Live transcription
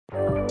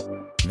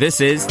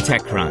This is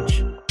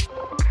TechCrunch.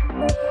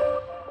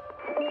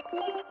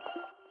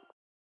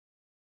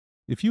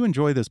 If you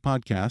enjoy this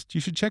podcast,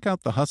 you should check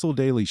out The Hustle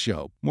Daily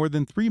Show. More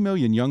than 3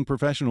 million young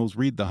professionals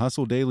read The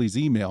Hustle Daily's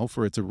email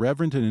for its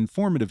irreverent and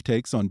informative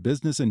takes on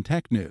business and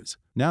tech news.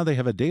 Now they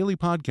have a daily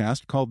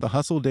podcast called The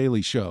Hustle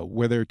Daily Show,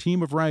 where their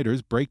team of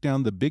writers break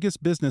down the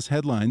biggest business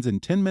headlines in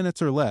 10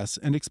 minutes or less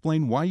and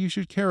explain why you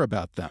should care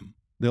about them.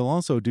 They'll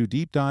also do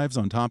deep dives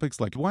on topics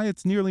like why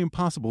it's nearly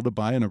impossible to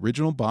buy an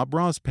original Bob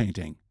Ross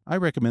painting. I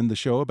recommend the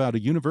show about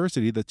a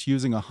university that's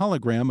using a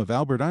hologram of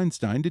Albert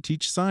Einstein to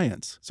teach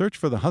science. Search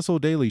for The Hustle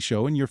Daily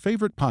Show in your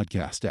favorite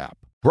podcast app.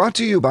 Brought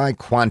to you by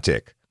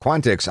Quantic.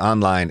 Quantic's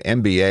online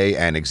MBA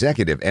and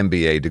executive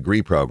MBA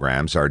degree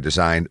programs are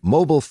designed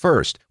mobile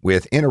first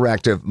with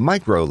interactive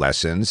micro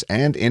lessons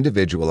and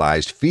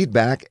individualized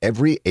feedback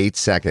every 8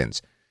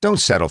 seconds. Don't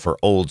settle for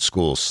old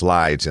school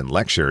slides and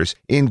lectures.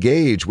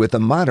 Engage with a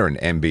modern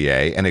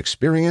MBA and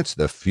experience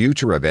the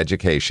future of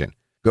education.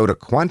 Go to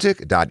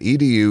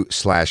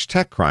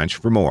quantic.edu/TechCrunch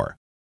for more.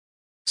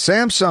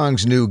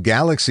 Samsung's new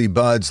Galaxy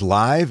Buds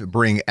Live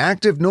bring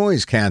active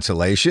noise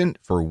cancellation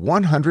for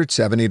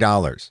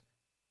 $170.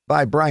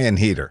 By Brian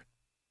Heater.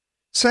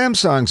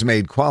 Samsung's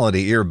made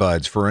quality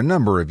earbuds for a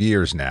number of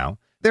years now.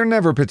 They're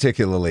never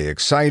particularly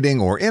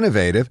exciting or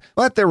innovative,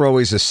 but they're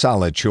always a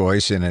solid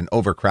choice in an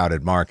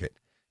overcrowded market.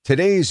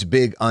 Today's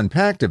big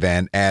Unpacked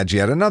event adds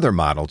yet another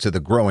model to the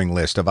growing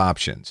list of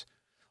options.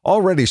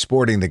 Already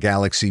sporting the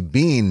Galaxy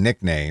Bean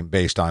nickname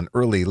based on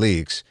early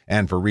leaks,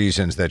 and for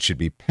reasons that should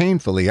be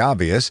painfully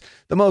obvious,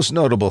 the most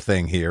notable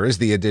thing here is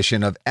the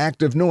addition of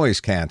active noise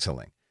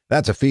canceling.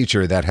 That's a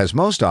feature that has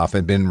most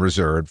often been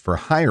reserved for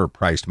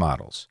higher-priced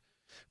models.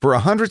 For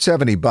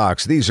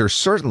 $170, these are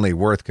certainly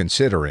worth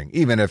considering,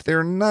 even if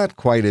they're not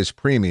quite as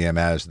premium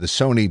as the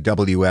Sony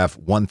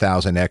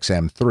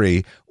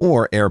WF-1000XM3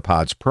 or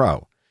AirPods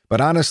Pro. But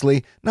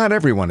honestly, not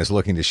everyone is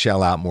looking to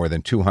shell out more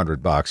than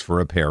 $200 for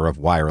a pair of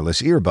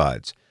wireless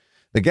earbuds.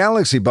 The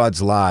Galaxy Buds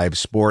Live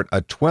sport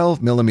a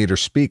 12mm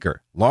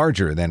speaker,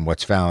 larger than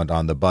what's found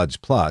on the Buds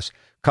Plus,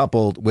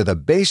 coupled with a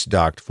bass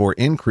duct for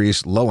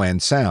increased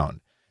low-end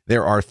sound.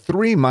 There are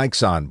 3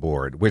 mics on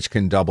board, which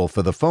can double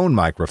for the phone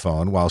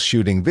microphone while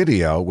shooting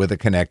video with a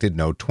connected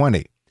Note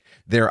 20.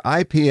 They're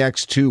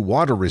IPX2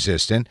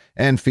 water-resistant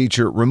and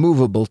feature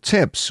removable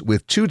tips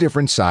with 2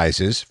 different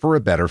sizes for a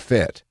better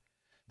fit.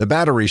 The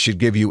battery should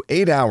give you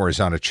 8 hours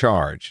on a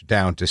charge,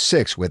 down to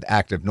 6 with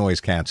active noise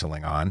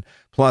canceling on,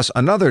 plus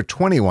another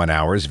 21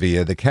 hours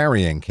via the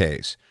carrying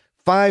case.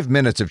 5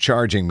 minutes of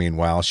charging,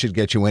 meanwhile, should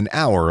get you an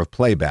hour of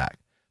playback.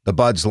 The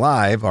Buds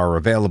Live are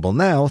available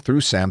now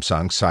through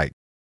Samsung's site.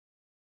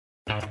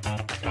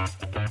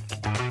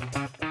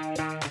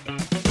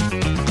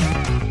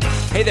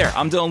 Hey there,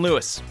 I'm Dylan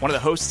Lewis, one of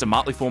the hosts of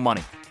Motley Fool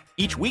Money.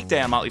 Each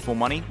weekday on Motley Fool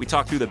Money, we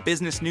talk through the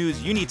business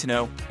news you need to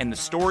know and the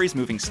stories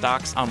moving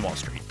stocks on Wall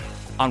Street.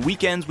 On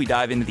weekends, we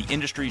dive into the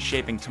industries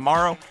shaping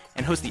tomorrow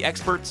and host the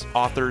experts,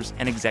 authors,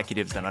 and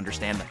executives that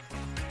understand them.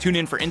 Tune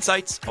in for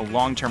insights, a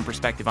long-term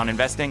perspective on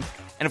investing,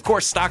 and of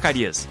course, stock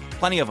ideas.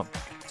 Plenty of them.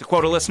 To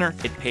quote a listener,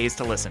 it pays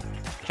to listen.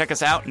 Check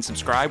us out and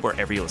subscribe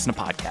wherever you listen to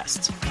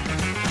podcasts.